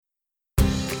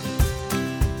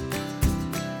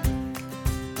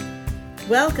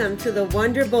Welcome to the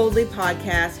Wonder Boldly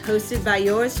podcast, hosted by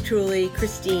yours truly,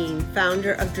 Christine,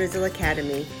 founder of Drizzle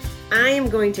Academy. I am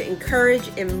going to encourage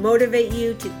and motivate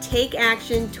you to take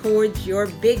action towards your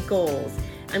big goals.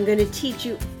 I'm going to teach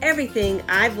you everything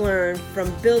I've learned from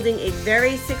building a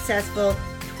very successful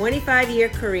 25-year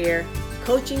career,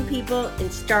 coaching people,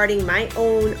 and starting my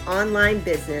own online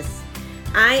business.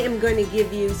 I am going to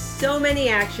give you so many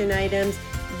action items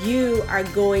you are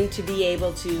going to be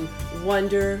able to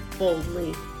wonder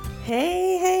boldly.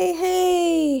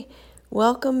 Hey.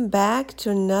 Welcome back to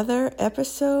another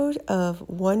episode of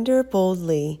Wonder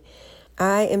Boldly.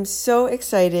 I am so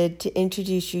excited to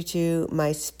introduce you to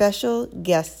my special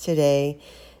guest today,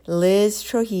 Liz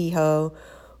Trujillo,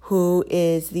 who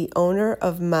is the owner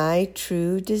of My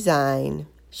True Design.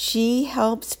 She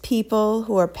helps people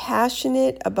who are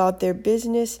passionate about their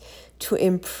business to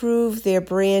improve their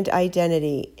brand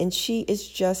identity, and she is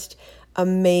just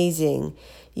amazing.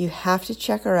 You have to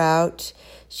check her out.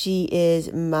 She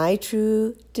is My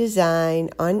True Design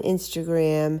on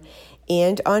Instagram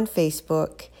and on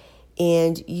Facebook,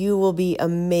 and you will be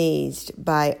amazed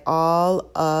by all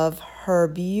of her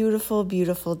beautiful,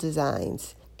 beautiful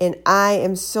designs. And I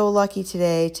am so lucky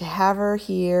today to have her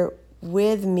here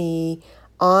with me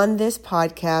on this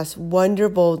podcast, Wonder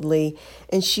Boldly,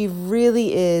 and she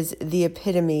really is the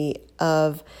epitome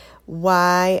of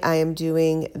why I am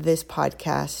doing this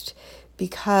podcast,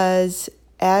 because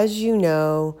as you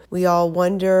know, we all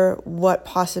wonder what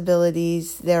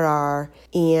possibilities there are,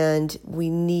 and we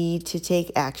need to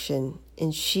take action.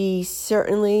 And she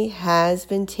certainly has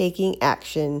been taking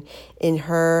action in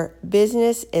her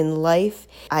business and life.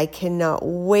 I cannot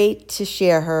wait to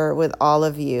share her with all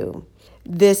of you.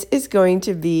 This is going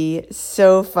to be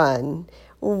so fun.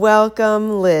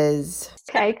 Welcome, Liz.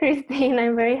 Hi, Christine.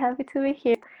 I'm very happy to be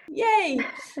here. Yay!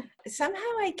 Somehow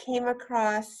I came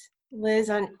across Liz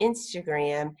on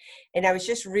Instagram, and I was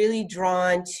just really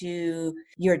drawn to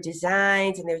your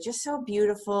designs, and they were just so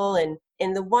beautiful.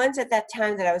 And the ones at that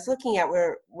time that I was looking at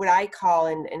were what I call,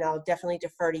 and I'll definitely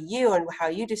defer to you on how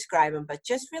you describe them, but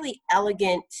just really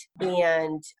elegant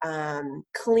and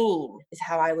clean is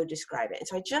how I would describe it. And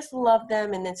so I just love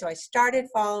them. And then so I started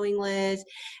following Liz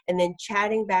and then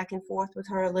chatting back and forth with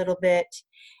her a little bit.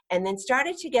 And then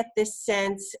started to get this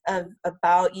sense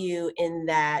about you in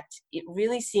that it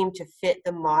really seemed to fit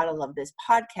the model of this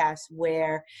podcast,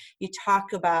 where you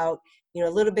talk about, a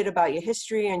little bit about your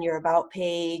history and your about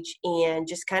page and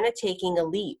just kind of taking a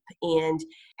leap. And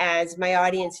as my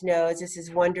audience knows, this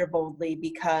is Wonder Boldly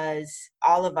because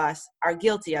all of us are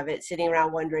guilty of it, sitting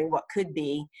around wondering what could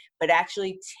be, but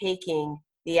actually taking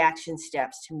the action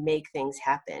steps to make things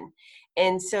happen.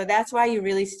 And so that's why you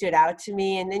really stood out to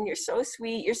me. And then you're so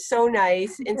sweet, you're so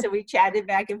nice. And so we chatted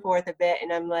back and forth a bit,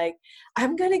 and I'm like,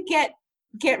 I'm going to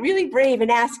get really brave and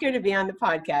ask her to be on the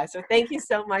podcast. So thank you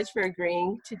so much for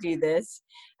agreeing to do this.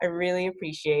 I really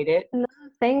appreciate it. No,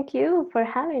 thank you for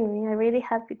having me. I'm really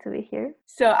happy to be here.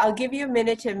 So I'll give you a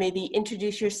minute to maybe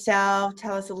introduce yourself,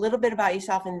 tell us a little bit about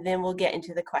yourself, and then we'll get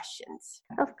into the questions.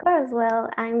 Of course. Well,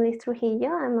 I'm Liz Trujillo.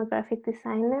 I'm a graphic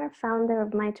designer, founder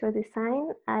of My True Design.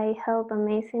 I help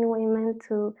amazing women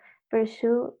to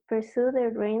pursue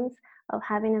their dreams of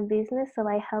having a business. So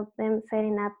I help them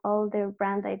setting up all their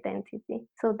brand identity.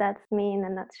 So that's me in a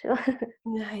nutshell.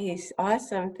 Nice.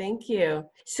 Awesome. Thank you.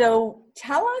 So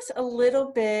tell us a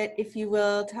little bit, if you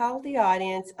will, tell the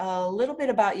audience a little bit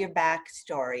about your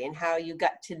backstory and how you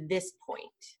got to this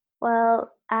point.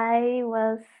 Well, I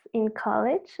was in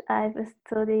college. I've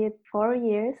studied 4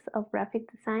 years of graphic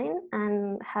design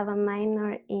and have a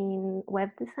minor in web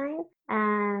design.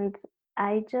 And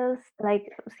I just,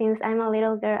 since I'm a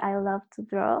little girl, I love to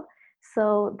draw.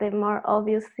 So the more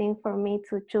obvious thing for me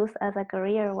to choose as a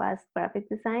career was graphic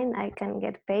design. I can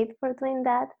get paid for doing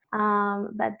that.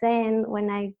 But then when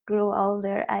I grew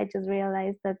older, I just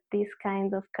realized that this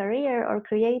kind of career or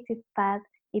creative path,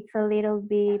 it's a little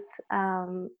bit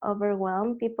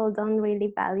overwhelmed. People don't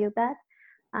really value that.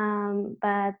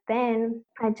 But then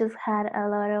I just had a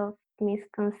lot of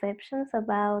misconceptions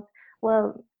about,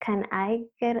 well, can I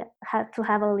have to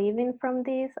have a living from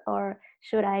this, or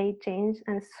should I change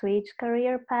and switch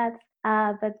career paths?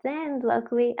 But then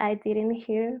luckily I didn't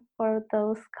hear for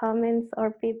those comments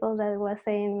or people that were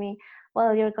saying me,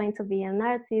 well, you're going to be an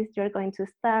artist, you're going to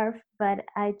starve. But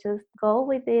I just go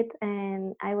with it,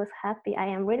 and I was happy. I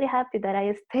am really happy that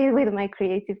I stayed with my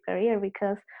creative career,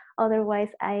 because otherwise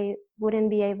I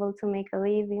wouldn't be able to make a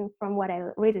living from what I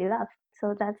really love.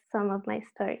 So that's some of my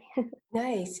story.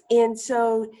 Nice. And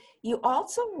so you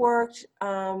also worked,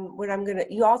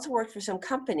 you also worked for some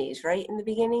companies, right? In the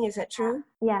beginning, is that true?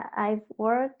 Yeah, I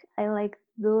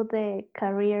do the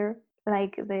career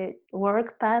like the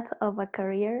work path of a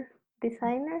career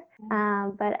designer,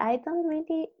 but I don't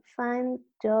really find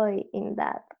joy in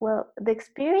that. Well, the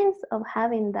experience of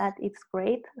having that, it's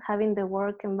great. Having the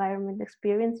work environment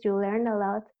experience, you learn a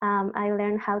lot. I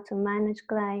learned how to manage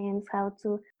clients, how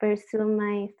to pursue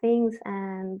my things,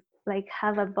 and like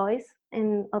have a voice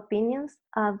and opinions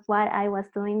of what I was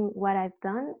doing, what I've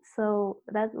done. So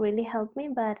that really helped me.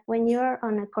 But when you're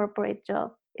on a corporate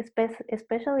job,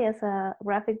 especially as a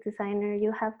graphic designer,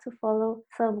 you have to follow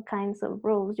some kinds of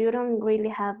rules. You don't really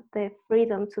have the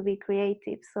freedom to be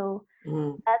creative. So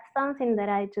that's something that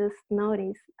I just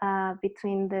noticed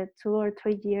between the 2 or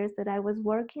 3 years that I was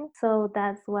working. So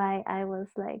that's why I was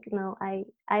like, no, I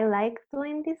like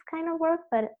doing this kind of work,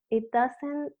 but it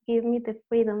doesn't give me the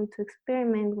freedom to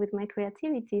experiment with my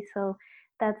creativity. So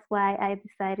that's why I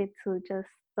decided to just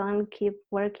don't keep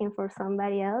working for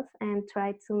somebody else and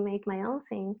try to make my own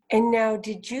thing. And now,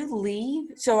 did you leave?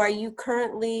 So are you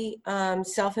currently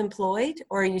self-employed,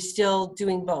 or are you still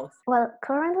doing both? Well,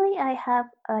 currently I have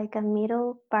like a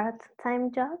middle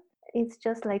part-time job. It's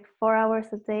just like 4 hours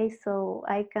a day, so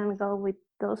I can go with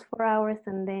those 4 hours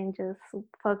and then just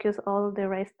focus all the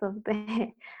rest of the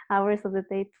hours of the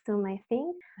day to do my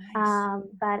thing. Nice.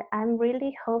 But I'm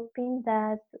really hoping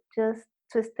that just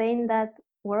to stay in that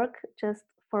work just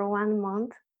for 1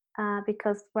 month,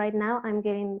 because right now I'm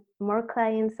getting more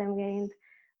clients, I'm getting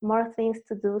more things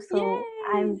to do, so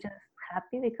I'm Yay! just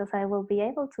happy because I will be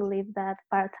able to leave that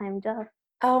part-time job.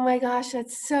 Oh my gosh,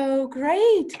 that's so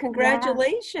great. Yeah, thank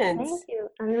Congratulations. you.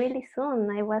 And really soon.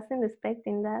 I wasn't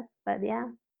expecting that, but yeah.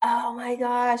 Oh my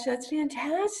gosh, that's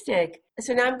fantastic.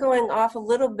 So now I'm going off a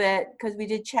little bit because we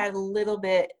did chat a little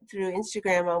bit through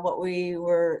Instagram on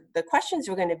the questions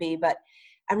were going to be, but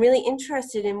I'm really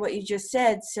interested in what you just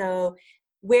said. So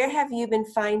where have you been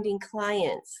finding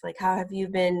clients? Like, how have you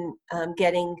been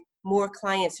getting more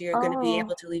clients so you're going to be Oh,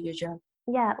 able to leave your job?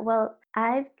 yeah. Well,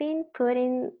 I've been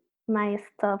putting my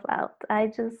stuff out. I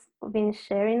just been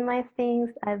sharing my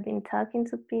things. I've been talking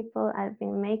to people. I've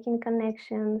been making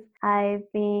connections. I've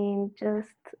been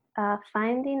just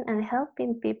finding and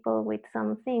helping people with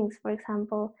some things. For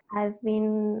example, I've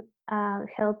been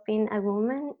helping a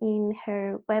woman in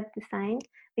her web design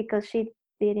because she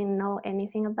didn't know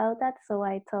anything about that. So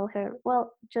I told her,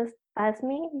 well, just pass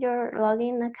me your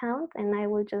login account and I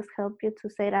will just help you to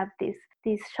set up this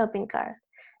shopping cart.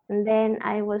 And then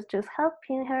I was just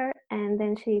helping her, and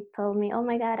then she told me, "Oh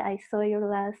my God, I saw your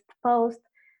last post.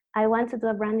 I want to do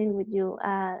a branding with you.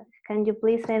 Can you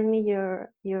please send me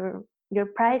your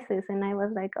prices?" And I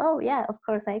was like, "Oh yeah, of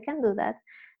course I can do that."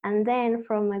 And then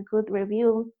from a good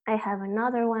review, I have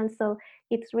another one. So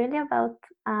it's really about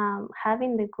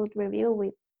having the good review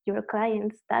with your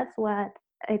clients. That's what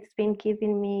it's been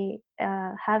giving me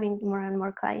having more and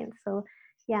more clients. So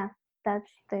yeah,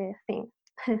 that's the thing.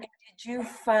 Did you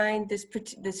find this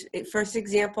first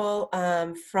example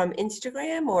from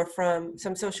Instagram or from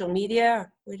some social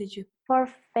media? Where did you? For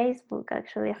Facebook,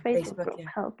 actually, a Facebook Facebook, group yeah.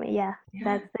 helped me. Yeah, Yeah.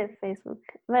 that's the Facebook.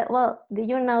 Well, do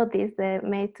you know this? The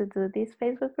Made to Do This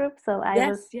Facebook group. So I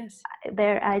was Yes, yes.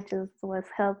 there. I just was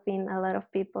helping a lot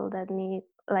of people that need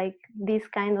like this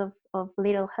kind of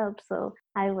little help. So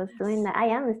I was doing Yes. that. I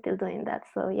am still doing that.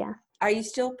 So yeah. Are you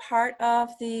still part of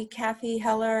the Kathy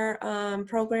Heller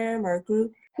program or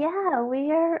group? Yeah,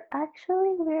 we're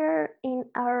in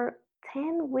our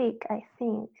 10 week, I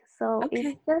think. So it's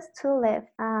Okay. just two left.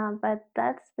 But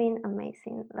that's been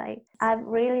amazing. Like I've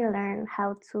really learned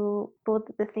how to put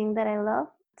the thing that I love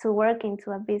to work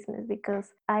into a business because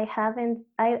I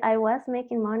was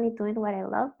making money doing what I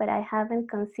love, but I haven't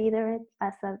considered it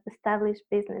as an established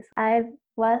business. I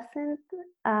wasn't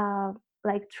uh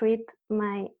like treat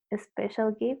my special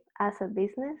gift as a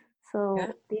business. Yeah, So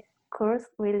this course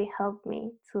really helped me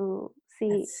to see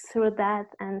that's through that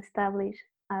and establish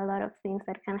a lot of things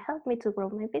that can help me to grow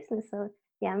my business. So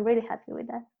yeah, I'm really happy with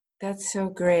that. that's so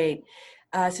great.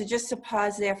 So just to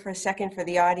pause there for a second for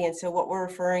the audience. So what we're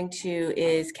referring to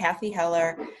is Kathy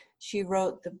Heller. She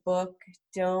wrote the book,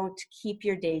 Don't Keep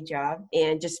Your Day Job.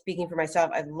 And just speaking for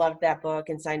myself, I loved that book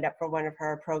and signed up for one of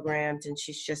her programs, and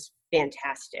she's just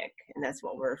fantastic. And that's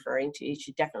what we're referring to. You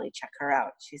should definitely check her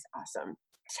out. She's awesome.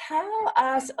 Tell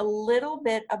us a little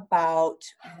bit about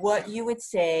what you would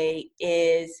say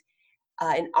is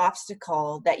an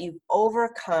obstacle that you've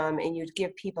overcome and you'd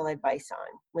give people advice on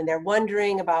when they're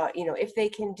wondering about, if they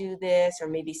can do this, or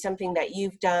maybe something that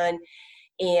you've done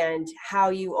and how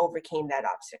you overcame that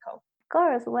obstacle. Of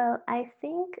course, well, I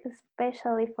think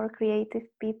especially for creative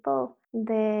people,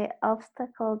 the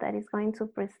obstacle that is going to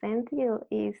present you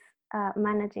is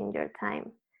managing your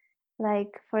time.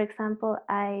 Like, for example,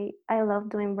 I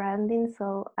love doing branding,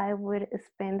 so I would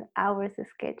spend hours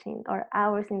sketching or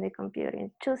hours in the computer,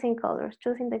 choosing colors,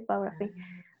 choosing typography.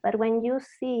 But when you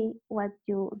see what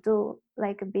you do,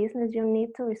 like a business, you need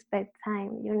to respect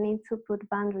time. You need to put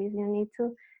boundaries. You need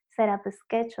to set up a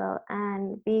schedule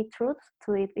and be true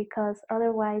to it, because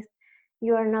otherwise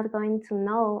you are not going to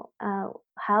know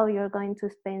how you're going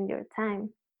to spend your time.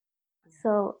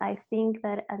 So I think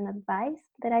that an advice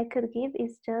that I could give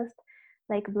is just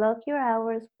like block your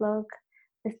hours,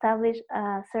 establish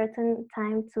a certain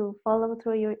time to follow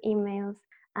through your emails,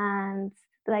 and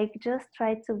like just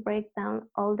try to break down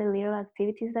all the little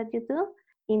activities that you do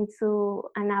into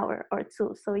an hour or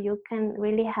two, so you can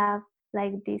really have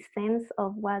like this sense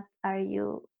of what are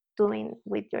you doing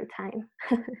with your time.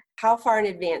 How far in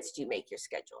advance do you make your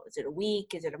schedule? Is it a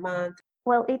week? Is it a month?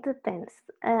 Well, it depends.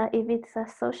 If it's a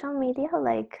social media,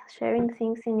 like sharing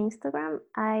things in Instagram,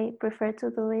 I prefer to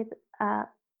do it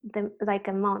like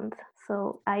a month.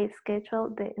 So I schedule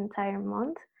the entire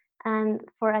month. And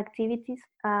for activities,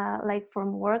 like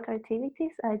from work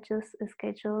activities, I just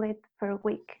schedule it per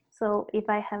week. So if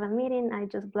I have a meeting, I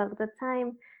just block the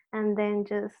time and then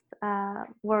just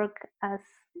work as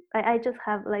I just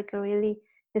have like a really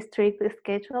strict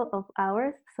schedule of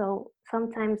hours. So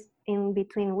sometimes in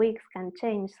between weeks can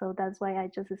change. So that's why I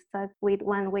just stuck with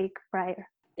 1 week prior.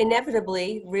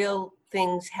 Inevitably, real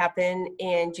things happen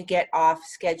and you get off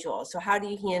schedule. So how do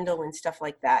you handle when stuff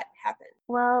like that happens?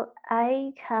 Well,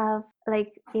 I have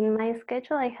like in my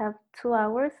schedule, I have 2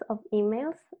 hours of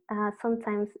emails.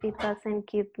 Sometimes it doesn't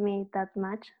give me that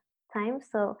much time.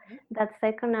 So that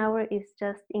second hour is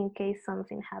just in case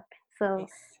something happens. So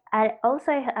Nice.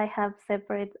 I have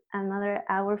separate another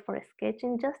hour for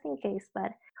sketching just in case,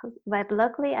 but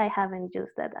luckily I haven't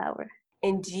used that hour.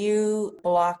 And do you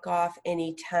block off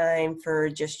any time for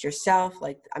just yourself?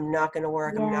 Like, I'm not going to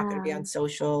work, I'm not going to be Yeah. on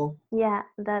social. Yeah,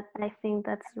 that I think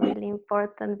that's really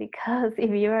important, because if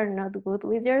you are not good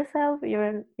with yourself,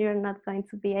 you're not going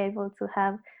to be able to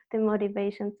have the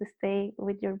motivation to stay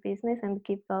with your business and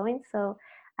keep going. So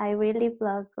I really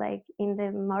block like in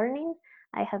the morning.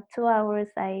 I have 2 hours.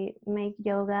 I make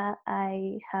yoga.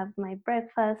 I have my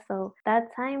breakfast. So that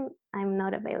time I'm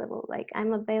not available. Like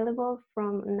I'm available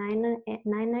from 9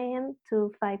 a.m.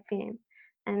 to 5 p.m.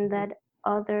 and that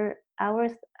other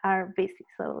hours are busy.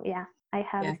 So yeah. I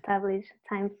have Yeah. established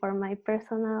time for my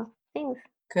personal things.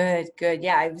 Good, good.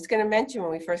 Yeah, I was going to mention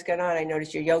when we first got on, I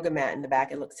noticed your yoga mat in the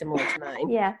back. It looks similar to mine.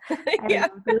 Yeah, I Yeah.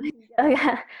 love doing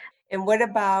yoga. And what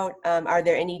about, are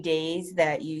there any days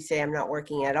that you say I'm not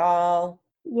working at all?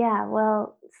 Yeah,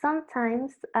 well,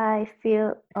 sometimes I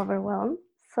feel overwhelmed.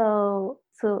 So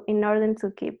in order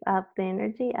to keep up the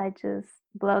energy, I just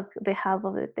block the half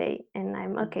of the day and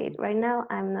I'm okay. Right now,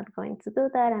 I'm not going to do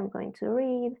that. I'm going to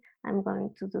read. I'm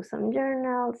going to do some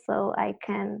journal so I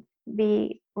can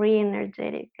be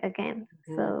re-energetic again.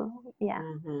 Mhm. So yeah.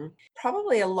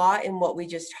 Probably a lot in what we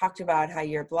just talked about, how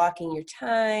you're blocking your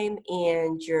time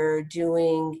and you're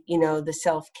doing, the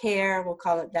self-care, we'll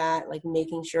call it that, like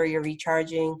making sure you're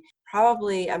recharging.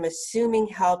 Probably, I'm assuming,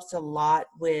 helps a lot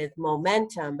with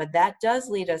momentum, but that does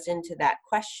lead us into that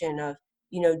question of,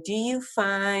 do you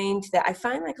find that I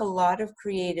find like a lot of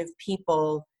creative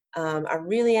people are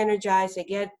really energized. They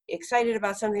get excited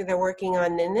about something they're working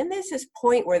on. And then there's this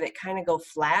point where they kind of go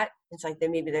flat. It's like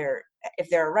if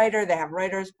they're a writer, they have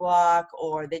writer's block,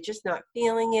 or they're just not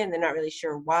feeling it and they're not really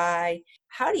sure why.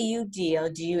 How do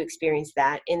you experience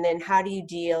that? And then how do you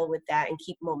deal with that and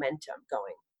keep momentum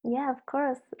going? Yeah, of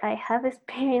course. I have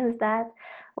experienced that.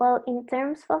 Well, in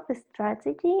terms of the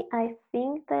strategy, I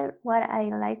think that what I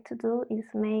like to do is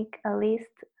make a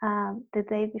list the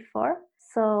day before,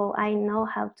 so I know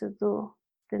how to do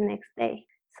the next day.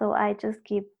 So I just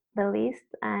keep the list,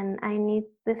 and I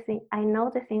know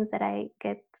the things that I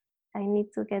need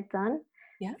to get done.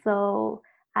 Yeah. So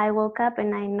I woke up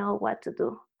and I know what to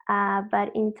do.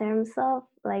 But in terms of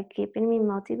like keeping me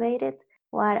motivated,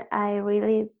 what I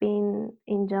really been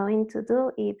enjoying to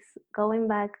do is going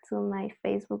back to my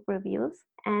Facebook reviews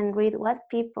and read what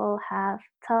people have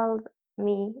told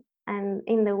me and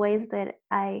in the ways that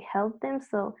I help them.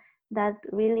 So that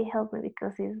really helped me,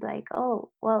 because it's like, oh,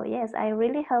 well, yes, I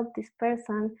really helped this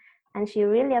person and she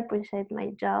really appreciates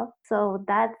my job. So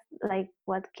that's like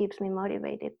what keeps me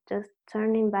motivated, just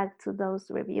turning back to those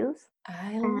reviews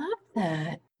I and love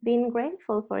that. being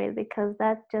grateful for it, because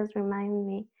that just reminds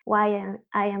me why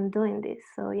I am doing this.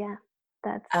 So yeah,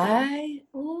 that's I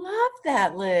love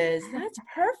that, Liz. That's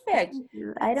perfect.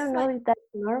 I That's don't know like, if that's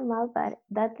normal, but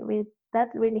that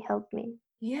really helped me.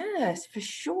 yes, for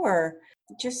sure.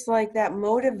 Just like that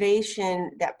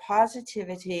motivation, that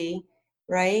positivity,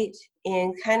 right?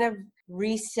 And kind of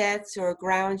resets or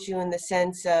grounds you in the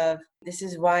sense of, this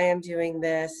is why I'm doing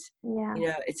this. Yeah.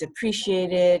 It's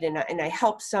appreciated, and I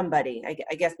help somebody.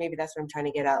 I guess maybe that's what I'm trying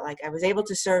to get at. Like, I was able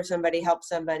to serve somebody, help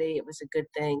somebody. It was a good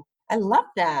thing. I love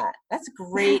that. That's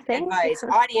great Thank advice. you.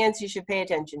 Audience, you should pay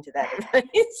attention to that advice.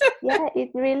 Yeah,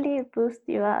 it really boosts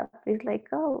you up. It's like,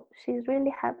 oh, she's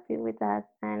really happy with that.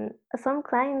 And some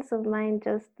clients of mine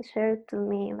just shared to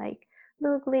me, like,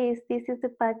 look, Liz, this is the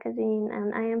packaging,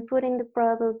 and I am putting the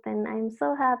product, and I'm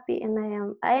so happy,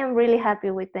 and I am really happy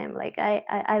with them. Like,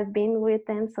 I've been with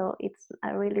them, so it's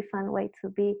a really fun way to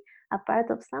be a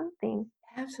part of something.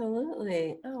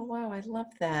 Absolutely. Oh, wow. I love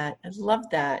that. I love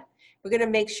that. We're going to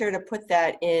make sure to put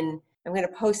that in. I'm going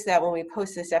to post that when we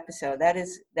post this episode. That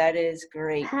is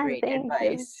great, great Thank you.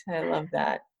 advice. I love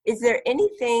that. Is there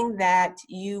anything that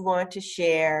you want to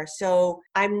share? So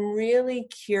I'm really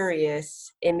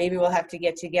curious, and maybe we'll have to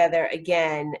get together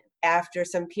again after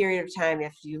some period of time,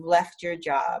 after you left your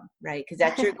job, right? Because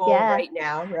that's your goal Yeah, right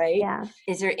now, right? yeah.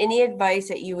 Is there any advice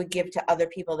that you would give to other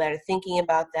people that are thinking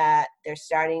about that? They're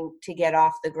starting to get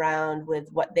off the ground with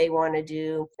what they want to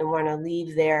do and want to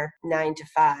leave their 9 to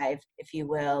 5, if you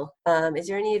will. Is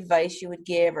there any advice you would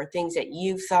give, or things that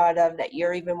you've thought of that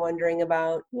you're even wondering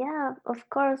about? Yeah, of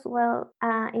course. Well,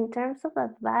 in terms of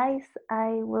advice,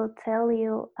 I will tell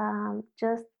you,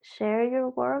 just share your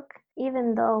work.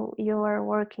 Even though you are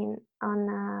working on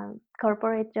a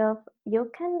corporate job,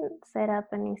 you can set up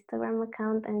an Instagram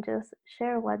account and just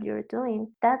share what you're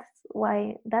doing. That's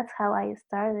how I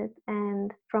started.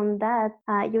 And from that,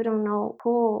 you don't know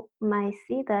who might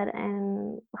see that,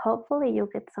 and hopefully you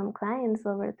get some clients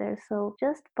over there. So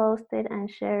just post it and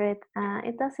share it.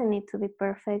 It doesn't need to be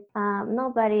perfect.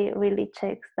 Nobody really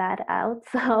checks that out.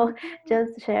 So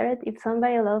just share it. If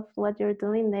somebody loves what you're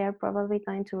doing, they are probably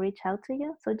going to reach out to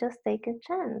you. So just take a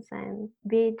chance and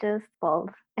be just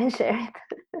bold and share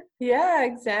it. Yeah,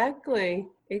 exactly.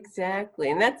 Exactly.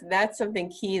 And that's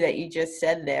something key that you just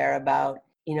said there about,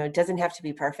 it doesn't have to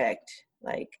be perfect.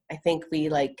 Like, I think we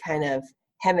like kind of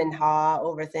hem and haw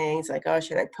over things like, oh,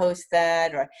 should I post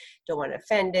that? Or don't want to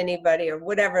offend anybody, or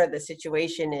whatever the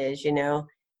situation is.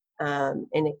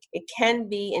 And it can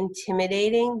be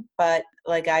intimidating, but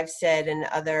like I've said in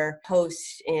other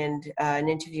posts and an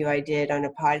interview I did on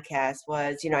a podcast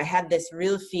was, I had this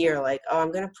real fear, like, oh,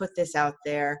 I'm going to put this out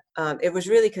there. It was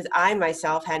really because I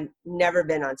myself had never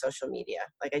been on social media.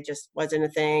 Like, I just wasn't a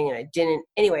thing, and I didn't.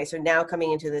 Anyway, so now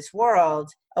coming into this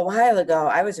world, a while ago,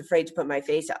 I was afraid to put my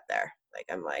face out there. Like,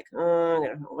 I'm like, oh, I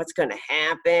don't know what's going to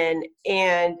happen.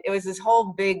 And it was this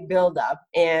whole big buildup.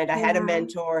 And I had a Yeah.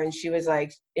 mentor, and she was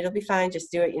like, it'll be fine.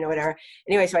 Just do it, whatever.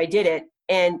 Anyway, so I did it.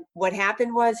 And what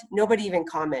happened was nobody even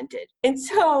commented. And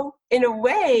so in a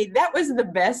way, that was the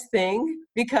best thing,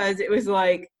 because it was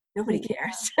like, nobody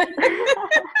cares.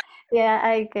 Yeah,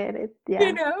 I get it. Yeah.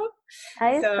 you know?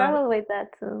 I So struggle with that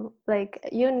too. Like,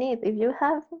 if you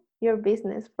have your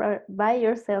business by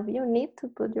yourself, you need to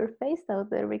put your face out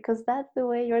there, because that's the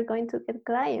way you're going to get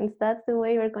clients. That's the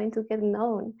way you're going to get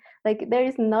known. Like, there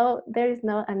is no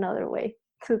another way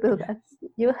to do that.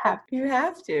 You have. you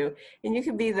have to, and you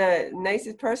can be the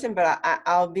nicest person, but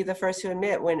I'll be the first to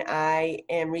admit, when I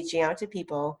am reaching out to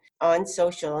people on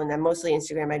social, and I'm mostly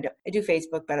Instagram. I do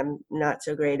Facebook, but I'm not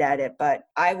so great at it. But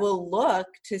I will look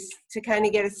to kind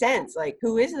of get a sense, like,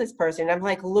 who is this person? I'm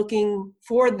like looking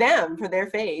for them, for their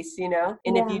face, And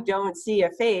if you Yeah. don't see a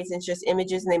face, it's just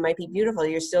images, and they might be beautiful.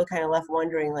 You're still kind of left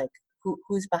wondering, like,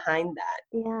 who's behind that?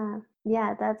 Yeah,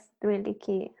 yeah, that's really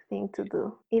key thing to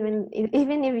do. Even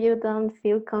if you don't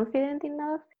feel confident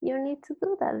enough, you need to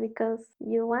do that, because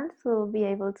you want to be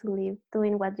able to live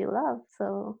doing what you love.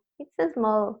 So it's a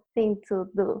small thing to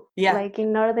do. Yeah. Like,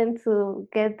 in order to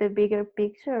get the bigger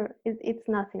picture, it's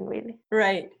nothing really.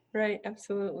 Right,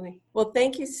 absolutely. Well,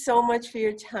 thank you so much for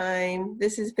your time.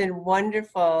 This has been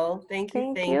wonderful. Thank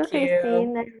you, Thank you, thank you.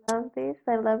 Christine. I love this.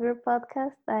 I love your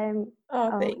podcast. I'm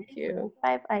Oh, always thank you.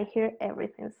 subscribed. I hear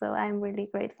everything, so I'm really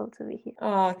grateful to be here.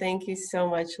 Oh, thank you so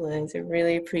much, Liz. I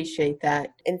really appreciate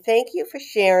that. And thank you for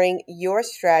sharing your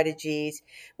strategies.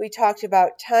 We talked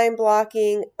about time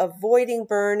blocking, avoiding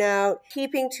burnout,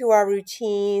 keeping to our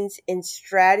routines, and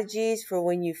strategies for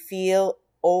when you feel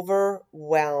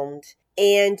overwhelmed.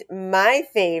 And my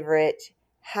favorite,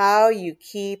 how you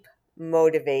keep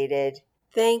motivated.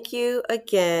 Thank you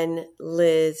again,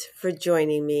 Liz, for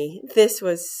joining me. This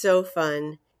was so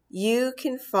fun. You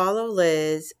can follow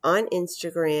Liz on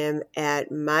Instagram at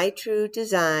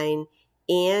MyTrueDesign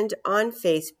and on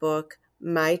Facebook,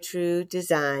 My True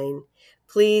Design.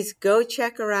 Please go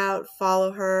check her out,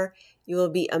 follow her. You will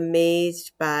be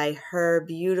amazed by her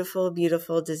beautiful,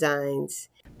 beautiful designs.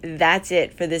 that's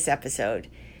it for this episode.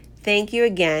 Thank you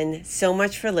again so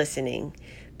much for listening.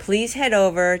 Please head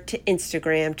over to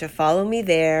Instagram to follow me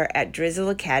there at Drizzle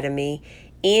Academy.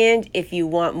 And if you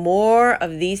want more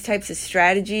of these types of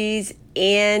strategies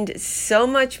and so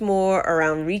much more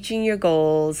around reaching your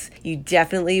goals, you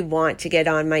definitely want to get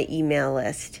on my email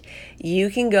list. You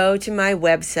can go to my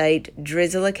website,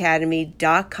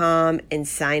 drizzleacademy.com, and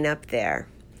sign up there.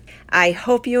 I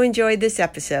hope you enjoyed this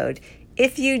episode.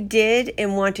 If you did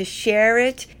and want to share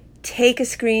it, take a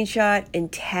screenshot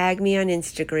and tag me on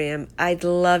Instagram. I'd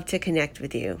love to connect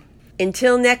with you.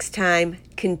 Until next time,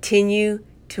 continue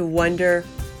to wonder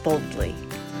boldly.